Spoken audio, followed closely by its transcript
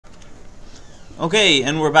Okay,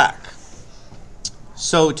 and we're back.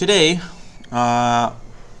 So today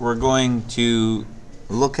we're going to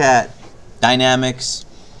look at dynamics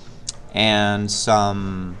and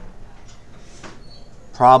some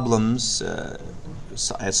problems,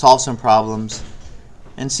 solve some problems,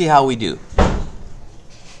 and see how we do.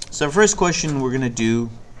 So the first question we're going to do,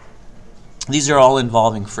 these are all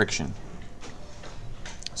involving friction.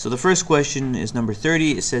 So the first question is number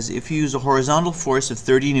 30. It says if you use a horizontal force of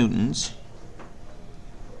 30 newtons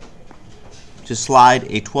to slide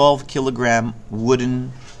a 12 kilogram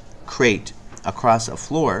wooden crate across a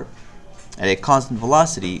floor at a constant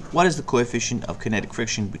velocity, what is the coefficient of kinetic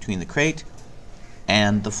friction between the crate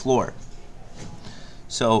and the floor?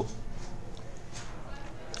 So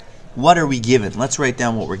what are we given? Let's write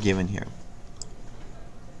down what we're given here.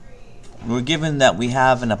 We're given that we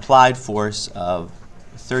have an applied force of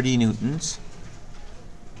 30 newtons,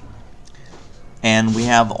 and we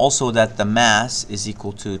have also that the mass is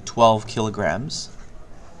equal to 12 kilograms,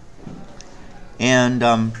 and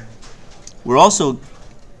we're also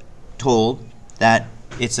told that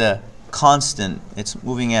it's a constant, it's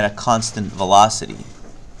moving at a constant velocity.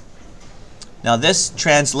 Now this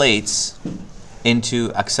translates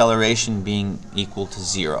into acceleration being equal to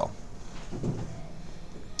 0.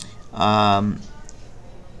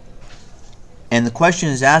 And the question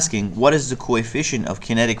is asking, what is the coefficient of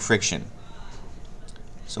kinetic friction?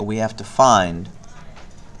 So we have to find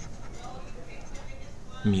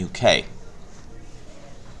mu k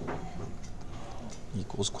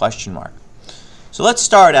equals question mark. So let's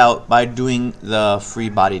start out by doing the free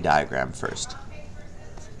body diagram first.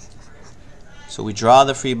 So we draw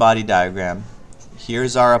the free body diagram.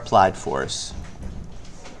 Here's our applied force.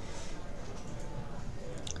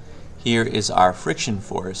 Here is our friction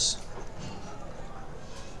force.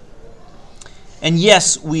 And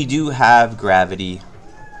yes, we do have gravity,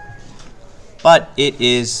 but it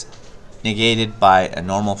is negated by a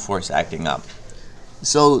normal force acting up.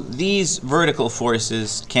 So these vertical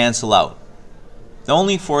forces cancel out. The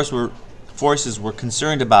only forces we're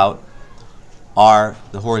concerned about are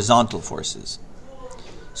the horizontal forces.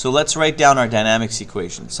 So let's write down our dynamics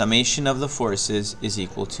equation. Summation of the forces is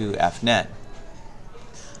equal to F net.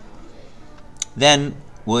 Then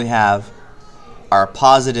we have our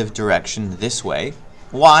positive direction this way.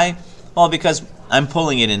 Why? Well, because I'm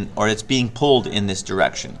pulling it in, or it's being pulled in this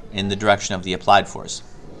direction, in the direction of the applied force.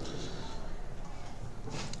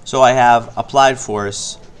 So I have applied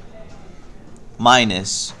force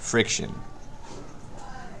minus friction,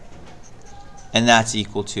 and that's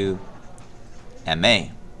equal to ma.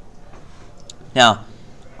 Now,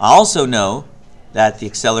 I also know that the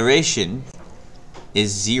acceleration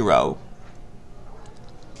is 0,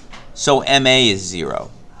 so ma is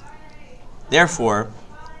 0. Therefore,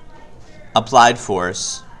 applied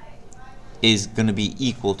force is going to be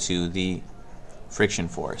equal to the friction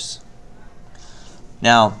force.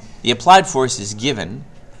 Now, the applied force is given.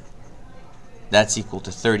 That's equal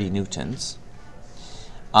to 30 newtons.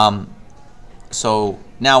 So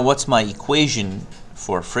now what's my equation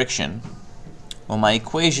for friction? Well, my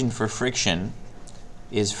equation for friction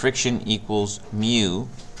is friction equals mu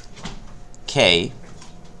k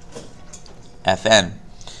Fn.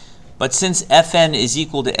 But since Fn is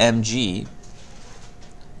equal to mg,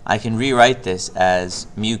 I can rewrite this as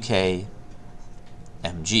mu k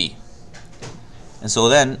mg. And so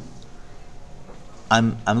then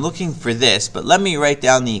I'm looking for this, but let me write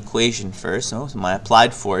down the equation first. So my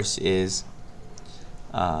applied force is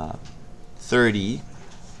 30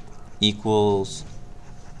 equals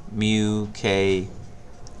mu k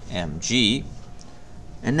mg.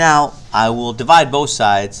 And now I will divide both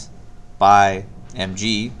sides by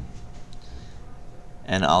mg,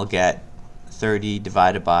 and I'll get 30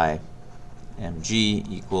 divided by mg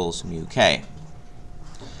equals mu k.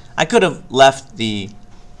 I could have left it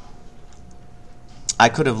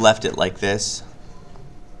like this,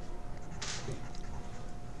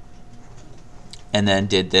 and then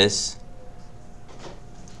did this.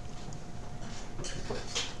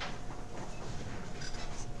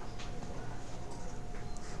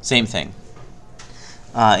 Same thing.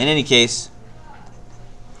 In any case,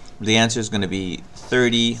 the answer is going to be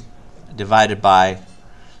 30 divided by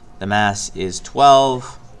the mass is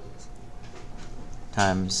 12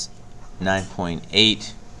 times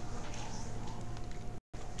 9.8.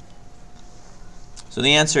 So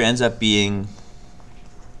the answer ends up being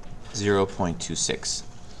 0.26,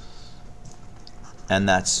 and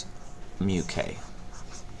that's mu k.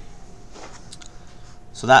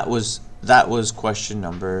 So that was question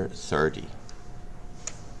number 30.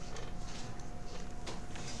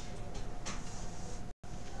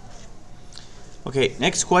 Okay,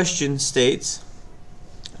 next question states,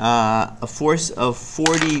 a force of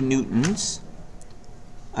 40 newtons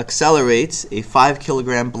accelerates a 5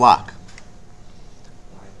 kilogram block.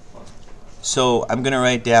 So I'm going to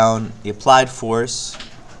write down the applied force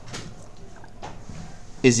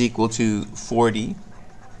is equal to 40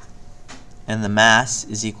 and the mass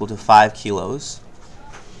is equal to 5 kilos.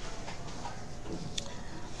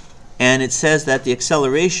 And it says that the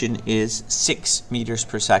acceleration is 6 meters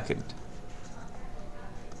per second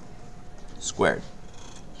squared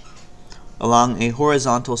along a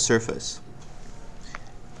horizontal surface.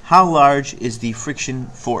 How large is the friction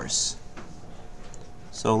force?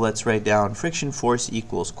 So let's write down friction force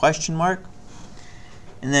equals question mark.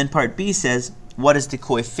 And then part B says, what is the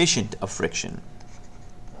coefficient of friction?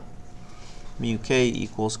 Mu k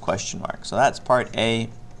equals question mark. So that's part A.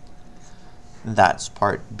 That's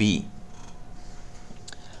part B.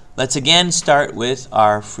 Let's again start with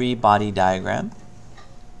our free body diagram.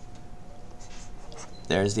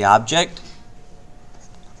 There's the object.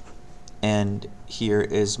 And here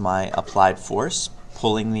is my applied force,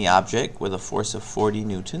 pulling the object with a force of 40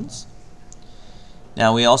 newtons.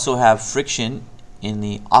 Now we also have friction in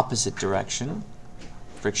the opposite direction.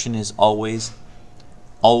 Friction is always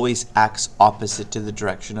acts opposite to the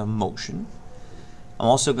direction of motion. I'm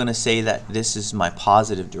also going to say that this is my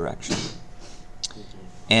positive direction.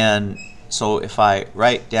 And so if I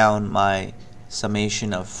write down my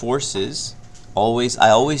summation of forces, I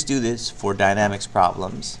always do this for dynamics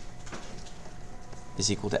problems, is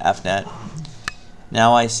equal to F net.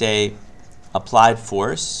 Now I say applied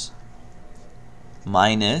force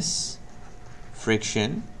minus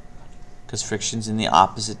friction, because friction's in the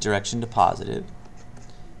opposite direction to positive,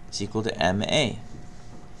 is equal to MA.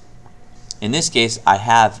 In this case, I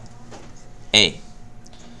have A.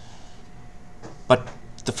 But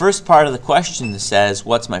the first part of the question says,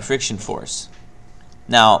 what's my friction force?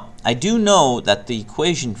 Now, I do know that the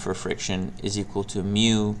equation for friction is equal to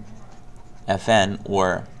mu Fn,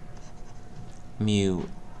 or mu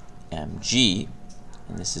mg,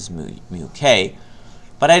 and this is mu k,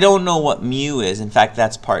 but I don't know what mu is. In fact,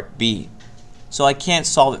 that's part B. So I can't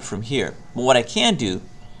solve it from here. But what I can do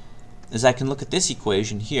is I can look at this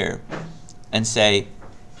equation here and say,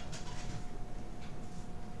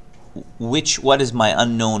 what is my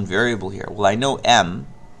unknown variable here? Well, I know m,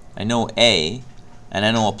 I know A, and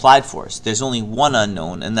I know applied force. There's only one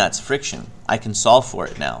unknown, and that's friction. I can solve for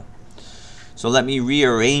it now. So let me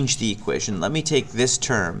rearrange the equation. Let me take this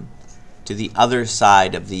term to the other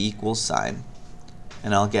side of the equal sign,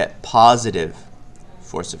 and I'll get positive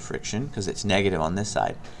force of friction because it's negative on this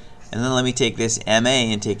side. And then let me take this MA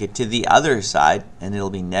and take it to the other side, and it'll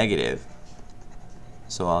be negative.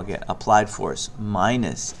 So I'll get applied force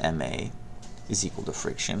minus MA is equal to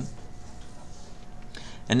friction.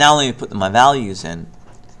 And now let me put my values in.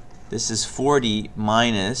 This is 40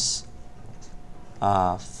 minus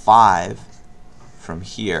 5 from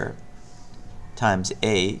here times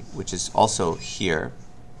A, which is also here.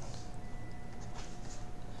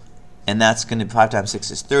 And that's going to be 5 times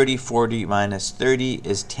 6 is 30. 40 minus 30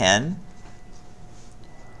 is 10.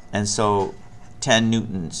 And so 10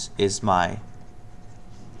 newtons is my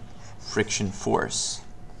friction force.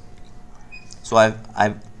 So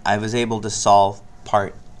I was able to solve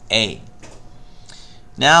part A.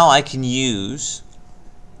 Now I can use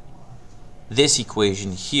this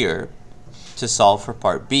equation here to solve for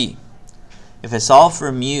part B. If I solve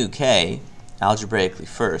for mu k algebraically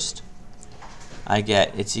first, I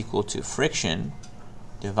get it's equal to friction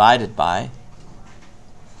divided by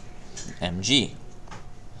mg.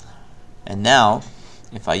 And now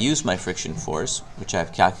if I use my friction force, which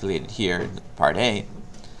I've calculated here in part A,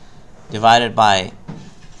 divided by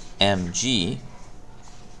mg,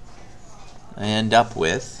 I end up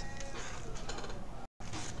with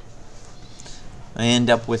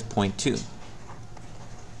 0.2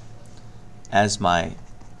 as my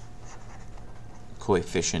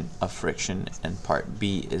coefficient of friction, and part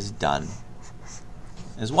B is done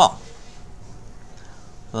as well.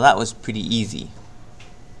 So that was pretty easy.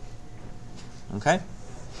 Okay?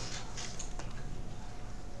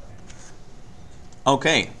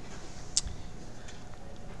 Okay.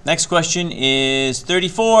 Next question is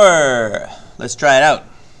 34. Let's try it out.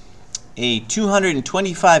 A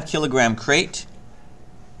 225 kilogram crate,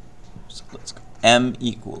 so let's go. M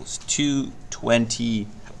equals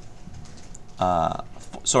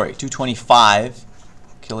 225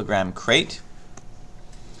 kilogram crate,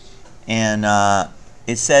 and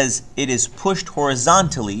it says it is pushed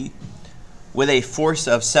horizontally with a force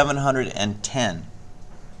of 710.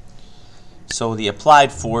 So the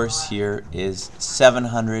applied force here is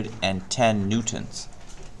 710 newtons.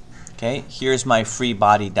 Okay, here's my free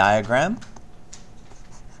body diagram.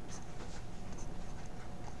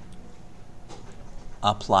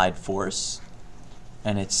 applied force,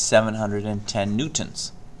 and it's 710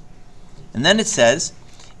 newtons. And then it says,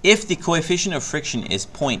 if the coefficient of friction is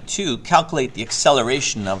 0.2, calculate the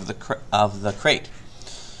acceleration of the crate.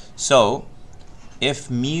 So, if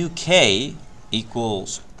mu k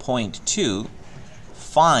equals 0.2,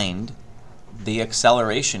 find the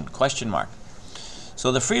acceleration, question mark.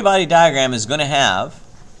 So the free body diagram is going to have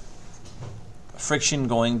friction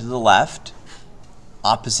going to the left,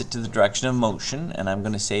 opposite to the direction of motion, and I'm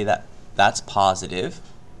going to say that that's positive.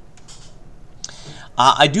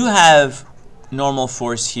 I do have normal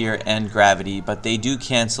force here and gravity, but they do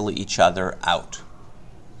cancel each other out.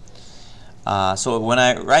 So when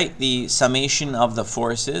I write the summation of the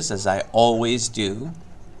forces, as I always do,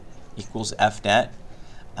 equals F net,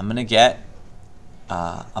 I'm going to get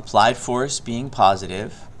applied force being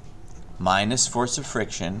positive minus force of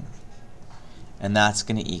friction, and that's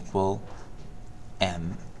going to equal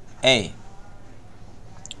MA.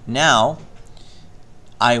 Now,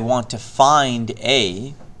 I want to find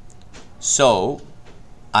A, so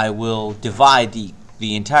I will divide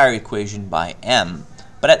the entire equation by M,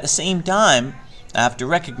 but at the same time, I have to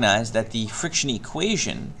recognize that the friction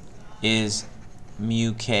equation is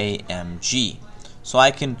mu k mg. So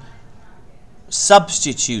I can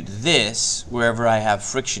substitute this wherever I have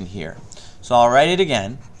friction here. So I'll write it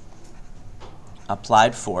again.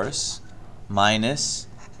 Applied force minus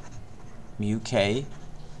mu k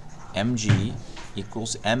mg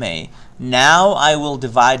equals ma. Now I will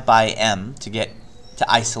divide by m to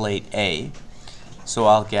isolate A. So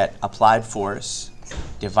I'll get applied force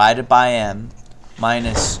divided by m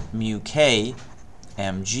minus mu k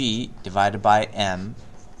mg divided by m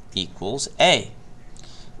equals A.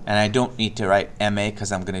 And I don't need to write ma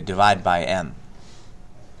because I'm going to divide by m.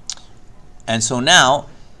 And so now,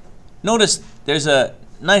 notice there's a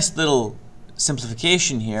nice little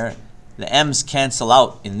simplification here. The m's cancel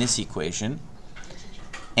out in this equation.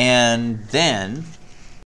 And then,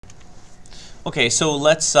 okay, so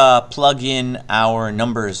let's plug in our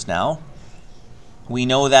numbers now. We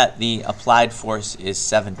know that the applied force is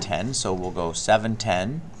 710, so we'll go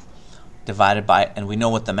 710 divided by, and we know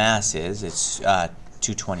what the mass is, it's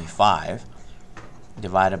 225,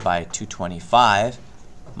 divided by 225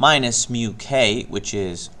 minus mu k, which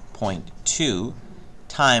is 0.2,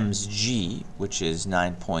 times g, which is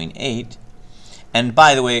 9.8. And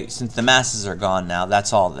by the way, since the masses are gone now,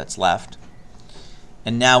 that's all that's left.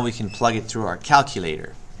 And now we can plug it through our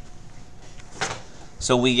calculator.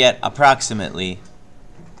 So we get approximately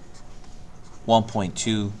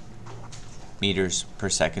 1.2 meters per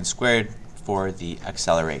second squared for the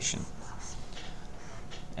acceleration.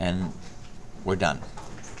 And we're done.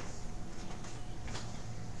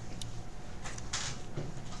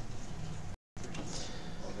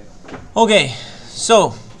 Okay,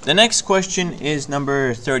 so the next question is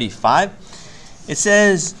number 35. It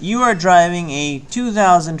says you are driving a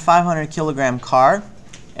 2,500 kilogram car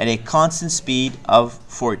at a constant speed of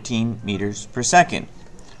 14 meters per second.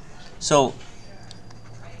 So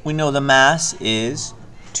we know the mass is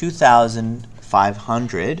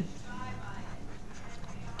 2,500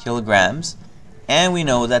 kilograms, and we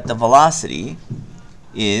know that the velocity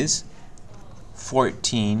is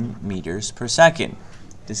 14 meters per second.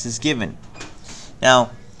 This is given. Now,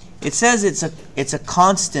 it says it's a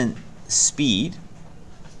constant speed,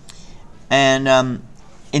 and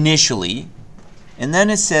initially, and then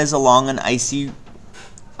it says along an icy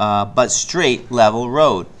but straight level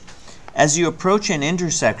road. As you approach an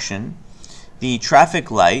intersection, the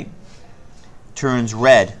traffic light turns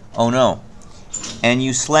red. Oh no. And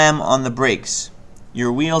you slam on the brakes.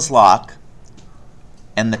 Your wheels lock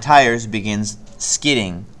and the tires begins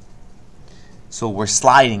skidding. So we're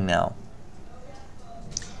sliding now.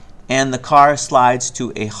 And the car slides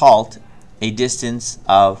to a halt a distance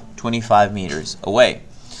of 25 meters away.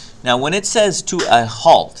 Now when it says to a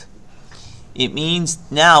halt, it means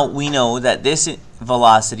now we know that this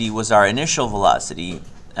velocity was our initial velocity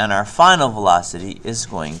and our final velocity is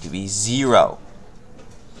going to be 0.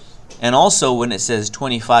 And also when it says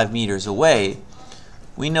 25 meters away,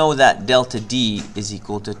 we know that delta D is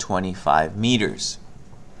equal to 25 meters.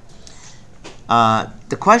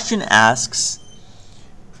 The question asks,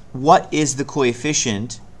 what is the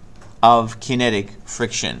coefficient of kinetic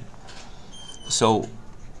friction? So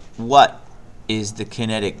what is the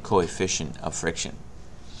kinetic coefficient of friction?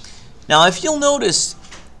 Now if you'll notice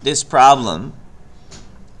this problem,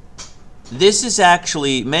 this is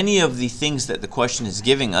actually many of the things that the question is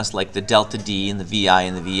giving us, like the delta D and the VI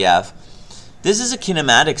and the VF. This is a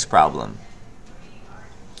kinematics problem.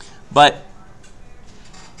 But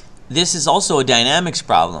this is also a dynamics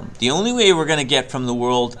problem. The only way we're going to get from the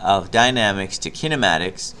world of dynamics to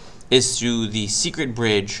kinematics is through the secret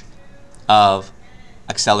bridge of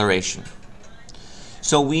acceleration.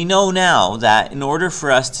 So we know now that in order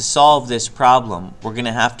for us to solve this problem, we're going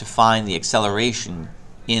to have to find the acceleration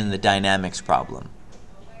in the dynamics problem.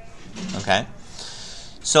 Okay?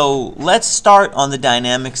 So let's start on the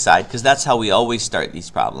dynamic side, because that's how we always start these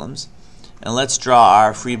problems. And let's draw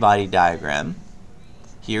our free body diagram.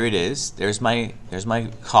 Here it is. There's my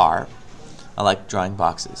car. I like drawing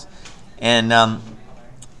boxes. And now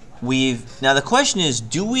the question is,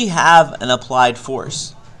 do we have an applied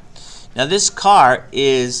force? Now this car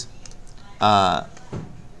is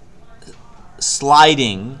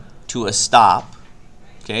sliding to a stop.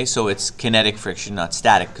 Okay, so it's kinetic friction, not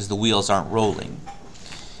static, because the wheels aren't rolling.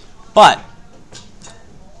 But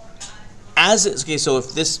as it's, okay, so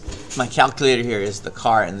if this, my calculator here is the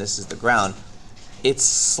car and this is the ground, it's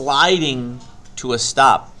sliding to a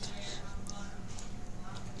stop.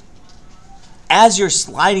 As you're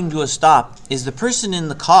sliding to a stop, is the person in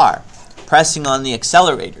the car pressing on the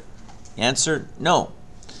accelerator? Answer, no.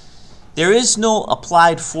 There is no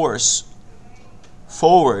applied force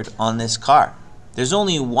forward on this car. There's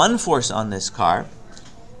only one force on this car,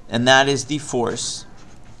 and that is the force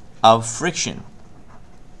of friction.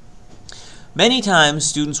 Many times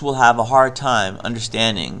students will have a hard time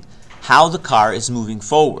understanding how the car is moving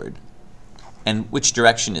forward and which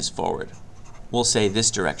direction is forward. We'll say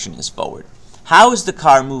this direction is forward. How is the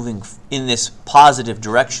car moving in this positive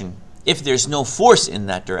direction if there's no force in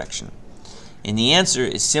that direction? And the answer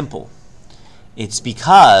is simple. It's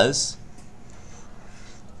because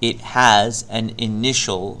it has an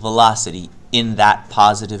initial velocity in that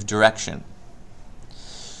positive direction.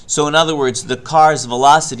 So in other words, the car's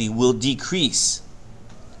velocity will decrease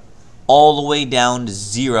all the way down to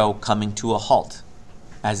 0, coming to a halt,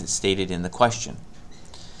 as it's stated in the question.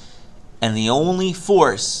 And the only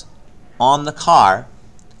force on the car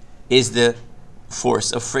is the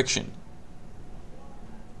force of friction,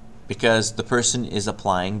 because the person is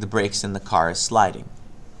applying the brakes and the car is sliding.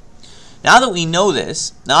 Now that we know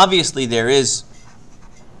this, now obviously there is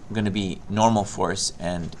going to be normal force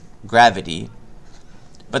and gravity,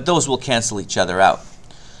 but those will cancel each other out.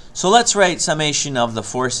 So let's write summation of the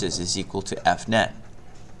forces is equal to F net.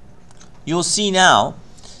 You'll see now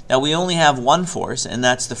that we only have one force, and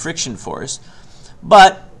that's the friction force.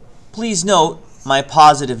 But please note my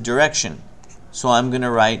positive direction. So I'm going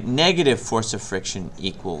to write negative force of friction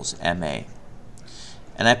equals ma.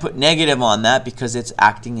 And I put negative on that because it's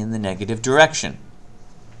acting in the negative direction.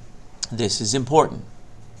 This is important.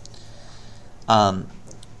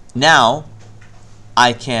 Now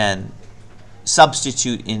I can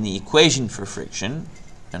substitute in the equation for friction,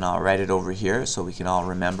 and I'll write it over here so we can all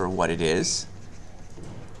remember what it is.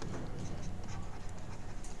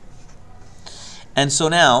 And so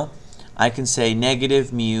now I can say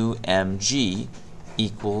negative mu mg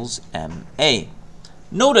equals ma.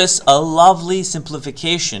 Notice a lovely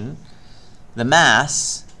simplification. The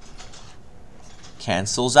mass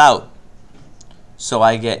cancels out. So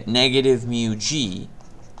I get negative mu g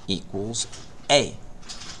equals a.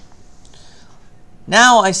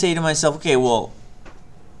 Now I say to myself, okay, well,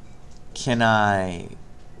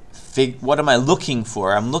 what am I looking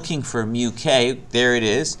for? I'm looking for mu k, there it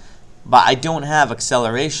is, but I don't have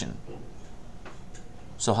acceleration.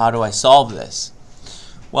 So how do I solve this?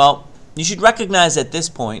 Well, you should recognize at this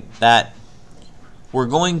point that we're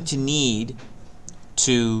going to need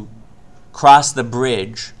to cross the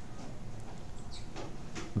bridge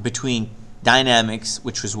between dynamics,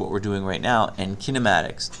 which is what we're doing right now, and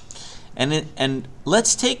kinematics. And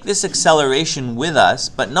let's take this acceleration with us,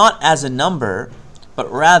 but not as a number,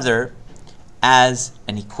 but rather as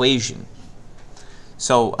an equation.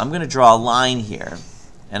 So I'm going to draw a line here,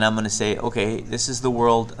 and I'm going to say, okay, this is the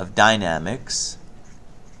world of dynamics.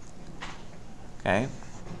 Okay?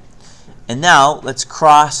 And now let's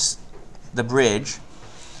cross the bridge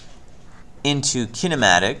into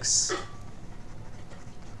kinematics.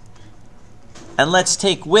 And let's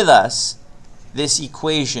take with us this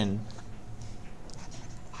equation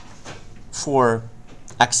for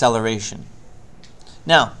acceleration.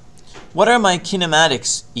 Now, what are my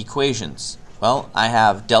kinematics equations? Well, I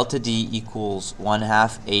have delta D equals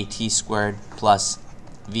 1/2 AT squared plus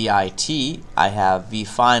VIT. I have V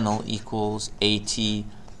final equals AT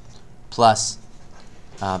plus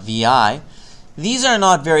VI. These are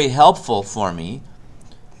not very helpful for me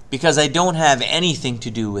because I don't have anything to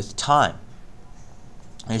do with time.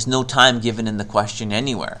 There's no time given in the question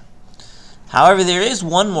anywhere. However, there is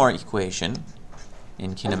one more equation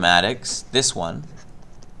in kinematics, this one.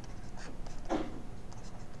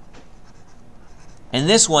 And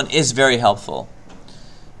this one is very helpful.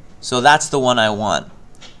 So that's the one I want.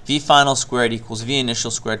 V final squared equals V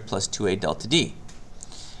initial squared plus 2a delta d.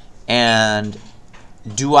 And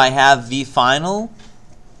do I have V final?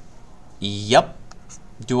 Yep.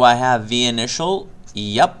 Do I have V initial?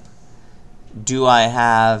 Yep. Do I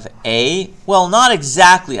have A? Well, not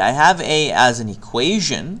exactly. I have A as an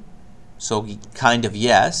equation, so kind of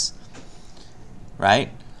yes,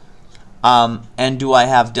 right? And do I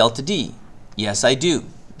have delta D? Yes, I do.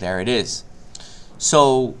 There it is.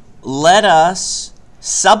 So let us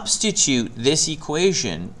substitute this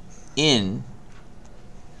equation in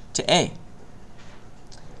to A.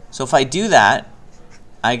 So if I do that,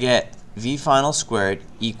 I get V final squared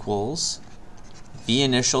equals V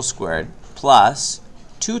initial squared plus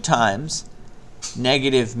 2 times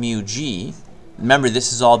negative mu g, remember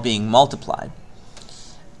this is all being multiplied,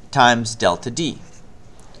 times delta d.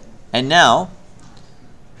 And now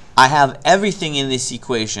I have everything in this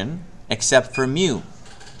equation except for mu,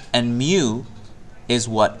 and mu is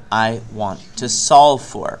what I want to solve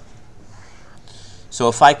for. So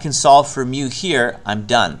if I can solve for mu here, I'm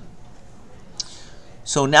done.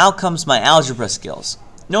 So now comes my algebra skills.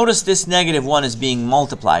 Notice this -1 is being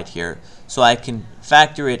multiplied here, so I can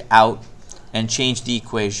factor it out and change the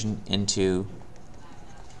equation into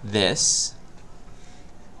this.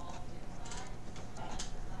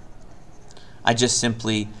 I just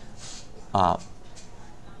simply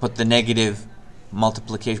put the negative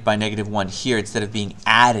multiplication by -1 here. Instead of being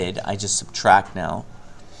added, I just subtract now,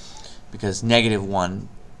 because -1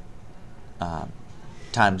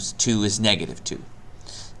 times 2 is -2.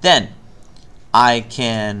 Then I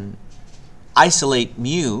can isolate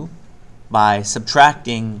mu by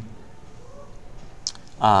subtracting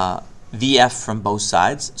VF from both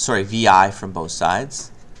sides, sorry, VI from both sides,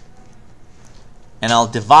 and I'll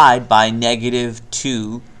divide by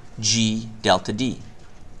 -2g delta d.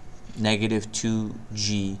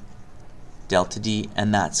 -2g delta d,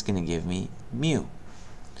 and that's going to give me mu.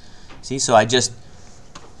 See, so I just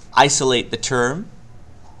isolate the term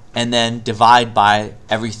and then divide by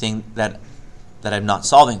everything that I'm not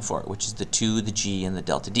solving for, which is the 2, the g, and the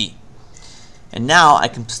delta d. And now I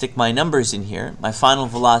can stick my numbers in here. My final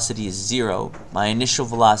velocity is 0. My initial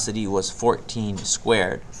velocity was 14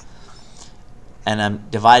 squared. And I'm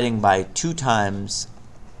dividing by 2 times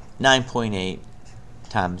 9.8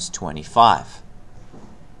 times 25.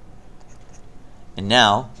 And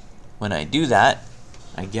now, when I do that,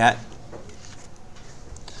 I get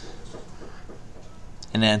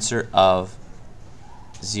an answer of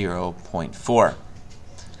 0.4.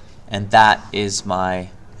 And that is my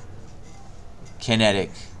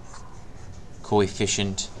kinetic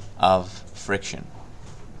coefficient of friction.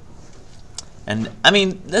 And I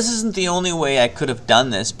mean, this isn't the only way I could have done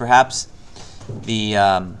this. Perhaps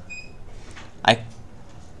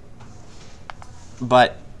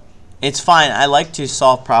but it's fine. I like to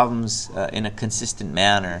solve problems in a consistent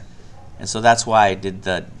manner, and so that's why I did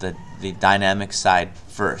the dynamic side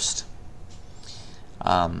first.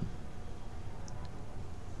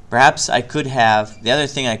 Perhaps I could have, the other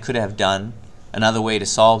thing I could have done, another way to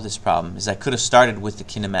solve this problem, is I could have started with the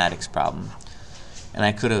kinematics problem, and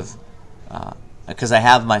I could have, because I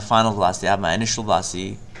have my final velocity, I have my initial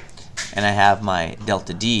velocity, and I have my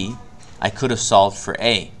delta d, I could have solved for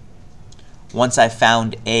A. Once I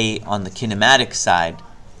found A on the kinematic side,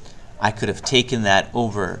 I could have taken that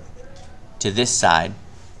over to this side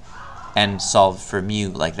and solved for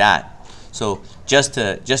mu like that. So just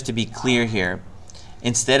to be clear here,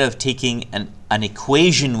 instead of taking an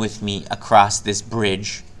equation with me across this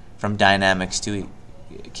bridge from dynamics to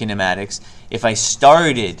kinematics, if I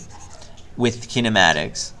started with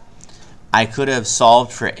kinematics, I could have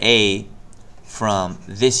solved for A from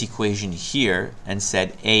this equation here and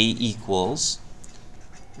said A equals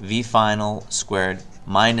V final squared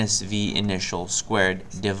minus V initial squared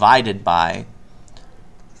divided by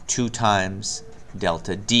 2 times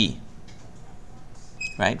delta D,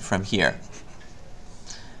 right, from here.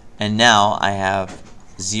 And now I have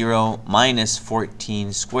 0 minus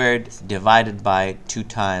 14 squared divided by 2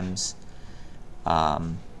 times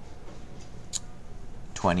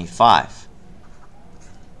 25.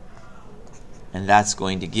 And that's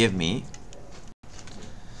going to give me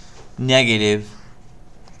negative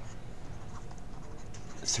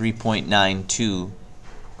 3.92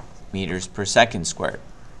 meters per second squared.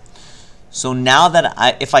 So now that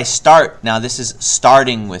if I start, now this is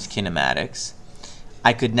starting with kinematics,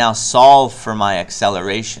 I could now solve for my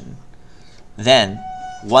acceleration. Then,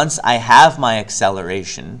 once I have my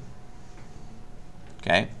acceleration,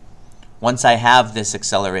 okay, once I have this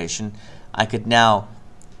acceleration, I could now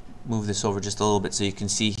move this over just a little bit so you can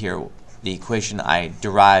see here the equation I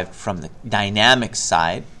derived from the dynamic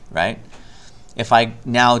side, right? If I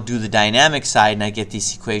now do the dynamic side and I get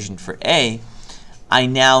this equation for A, I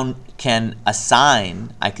now can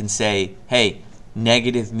assign, I can say, hey,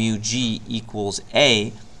 negative mu g equals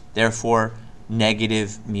A, therefore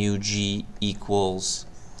negative mu g equals,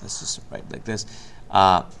 let's just write like this,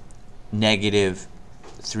 negative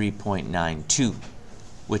 3.92,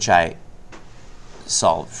 which I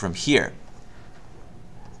solved from here,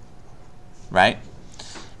 right?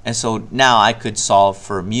 And so now I could solve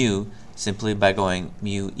for mu simply by going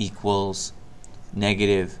mu equals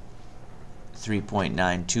negative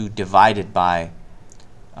 3.92 divided by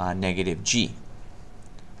negative g,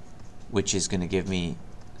 which is going to give me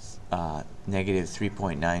negative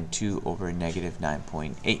 3.92 over negative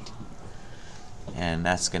 9.8. And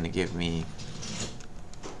that's going to give me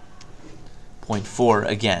 0.4,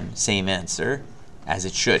 again, same answer as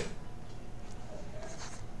it should.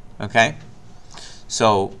 Okay?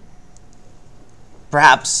 So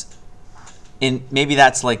perhaps maybe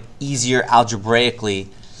that's like easier algebraically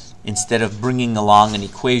instead of bringing along an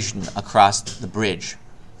equation across the bridge.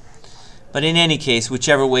 But in any case,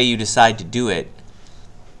 whichever way you decide to do it,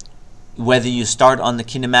 whether you start on the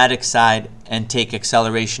kinematic side and take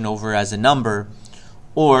acceleration over as a number,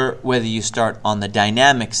 or whether you start on the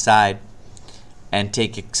dynamic side and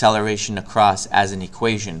take acceleration across as an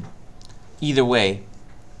equation, either way,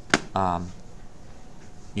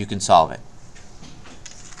 you can solve it.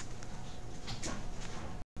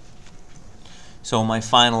 So my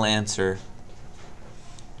final answer,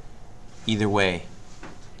 either way,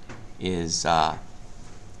 is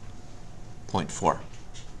 0.4.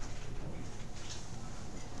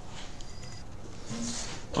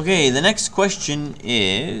 Okay, the next question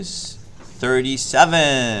is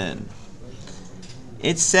 37.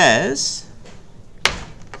 It says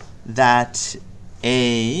that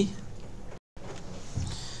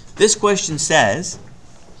this question says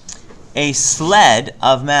a sled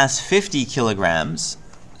of mass 50 kilograms,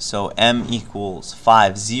 so m equals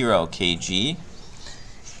 50 kg,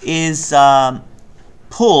 is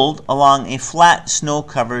pulled along a flat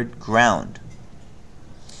snow-covered ground.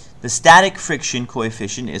 The static friction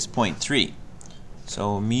coefficient is 0.3.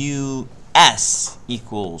 So mu s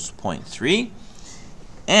equals 0.3.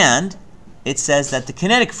 And it says that the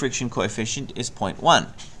kinetic friction coefficient is 0.1.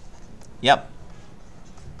 Yep.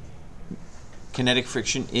 Kinetic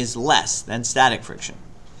friction is less than static friction.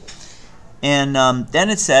 And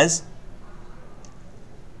then it says,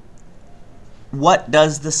 what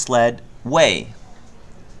does the sled weigh?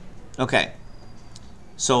 Okay.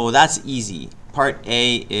 So that's easy. Part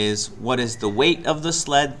A is what is the weight of the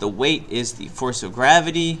sled? The weight is the force of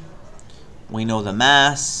gravity. We know the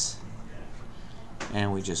mass,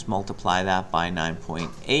 and we just multiply that by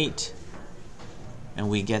 9.8, and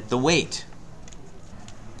we get the weight.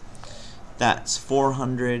 That's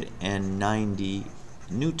 490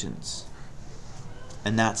 newtons,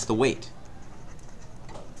 and that's the weight.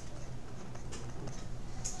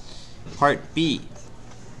 Part B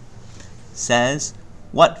says,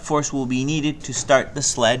 what force will be needed to start the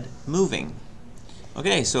sled moving?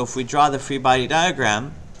 Okay, so if we draw the free body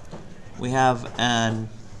diagram, we have an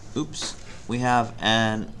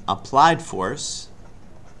applied force,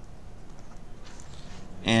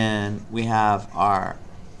 and we have our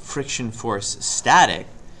friction force static.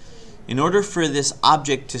 In order for this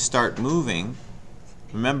object to start moving,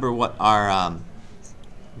 remember what our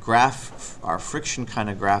graph, our friction kind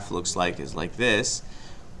of graph looks like, is like this.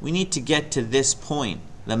 We need to get to this point,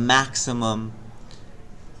 the maximum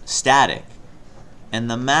static. And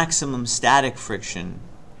the maximum static friction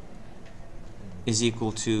is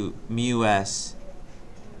equal to mu s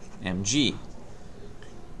mg.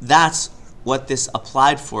 That's what this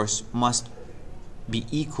applied force must be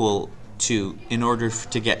equal to in order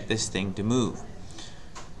to get this thing to move.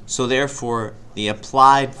 So therefore, the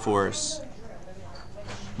applied force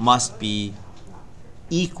must be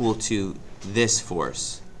equal to this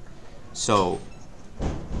force. So,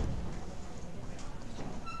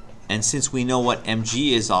 and since we know what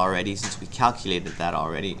mg is already, since we calculated that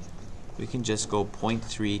already, we can just go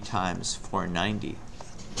 0.3 times 490.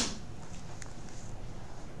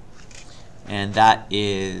 And that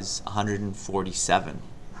is 147.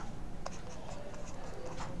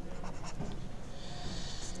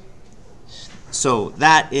 So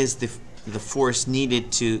that is the force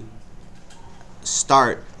needed to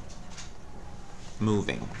start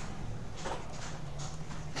moving.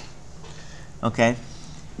 Okay,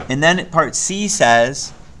 and then part C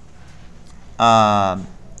says, so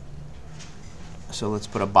let's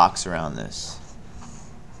put a box around this.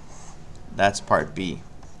 That's part B.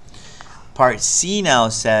 Part C now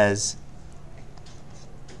says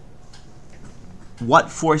what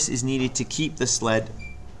force is needed to keep the sled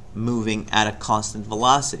moving at a constant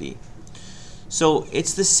velocity. So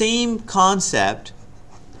it's the same concept,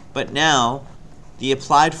 but now the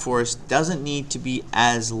applied force doesn't need to be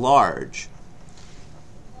as large.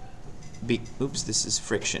 Oops, this is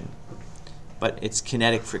friction, but it's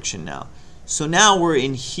kinetic friction now. So now we're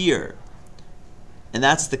in here, and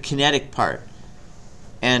that's the kinetic part.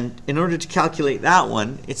 And in order to calculate that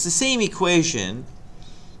one, it's the same equation.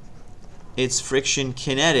 It's friction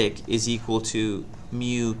kinetic is equal to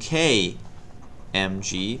mu k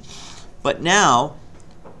mg. But now,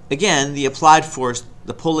 again, the applied force,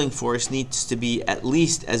 the pulling force, needs to be at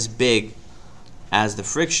least as big as the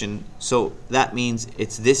friction. So that means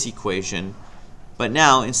it's this equation. But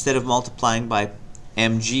now, instead of multiplying by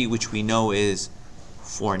mg, which we know is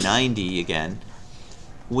 490 again,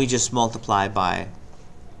 we just multiply by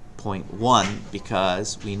 0.1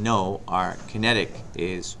 because we know our kinetic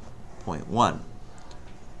is 0.1.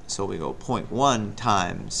 So we go 0.1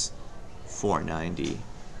 times 490,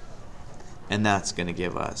 and that's going to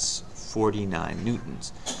give us 49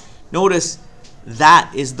 newtons. Notice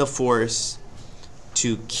that is the force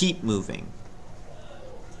to keep moving.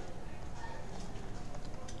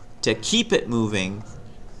 To keep it moving,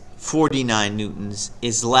 49 newtons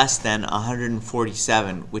is less than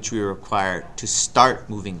 147, which we require to start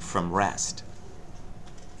moving from rest.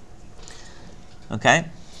 Okay?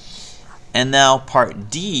 And now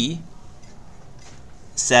part D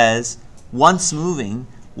says, once moving,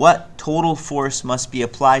 what total force must be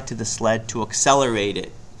applied to the sled to accelerate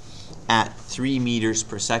it at 3 meters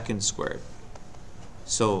per second squared?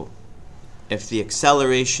 So if the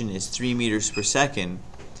acceleration is 3 meters per second,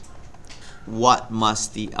 what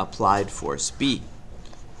must the applied force be?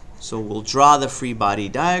 So we'll draw the free body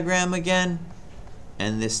diagram again,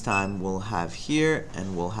 and this time we'll have here,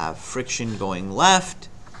 and we'll have friction going left.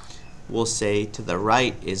 We'll say to the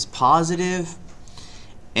right is positive,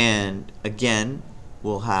 and again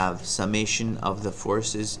we'll have summation of the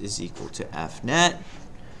forces is equal to F net,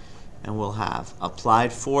 and we'll have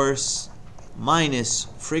applied force minus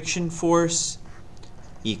friction force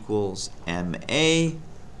equals MA.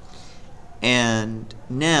 And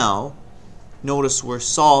now, notice we're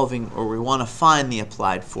solving, or we want to find the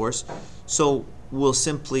applied force. So we'll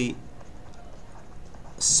simply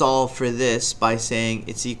solve for this by saying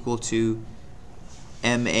it's equal to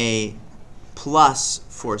MA plus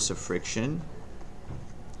force of friction.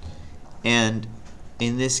 And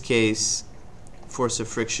in this case, force of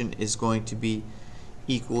friction is going to be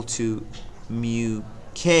equal to mu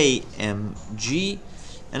k mg.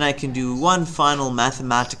 And I can do one final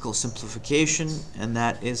mathematical simplification, and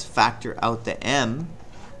that is factor out the m.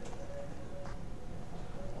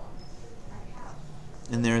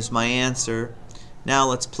 And there's my answer. Now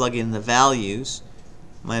let's plug in the values.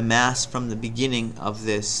 My mass from the beginning of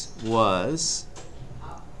this was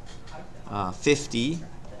 50.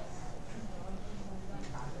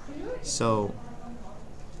 So,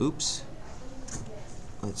 oops.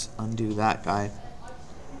 Let's undo that guy.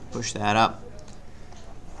 Push that up.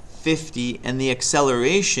 50, and the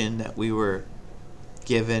acceleration that we were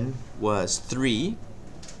given was 3.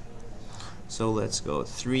 So let's go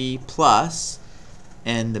 3 plus,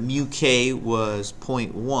 and the mu k was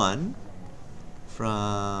 0.1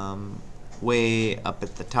 from way up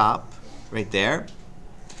at the top, right there.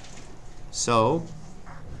 So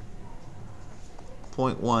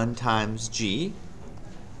 0.1 times g.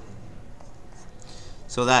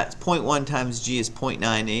 So that's 0.1 times g is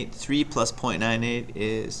 0.98. 3 plus 0.98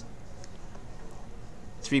 is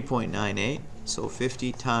 3.98. So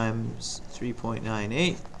 50 times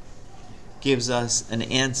 3.98 gives us an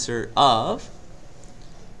answer of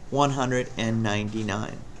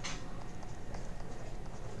 199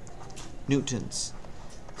 newtons.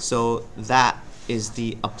 So that is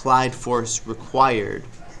the applied force required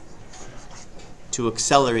to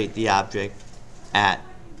accelerate the object at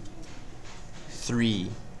 3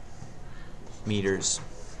 meters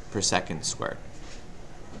per second squared.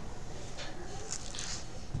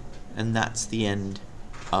 And that's the end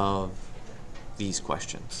of these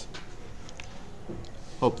questions.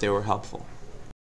 Hope they were helpful.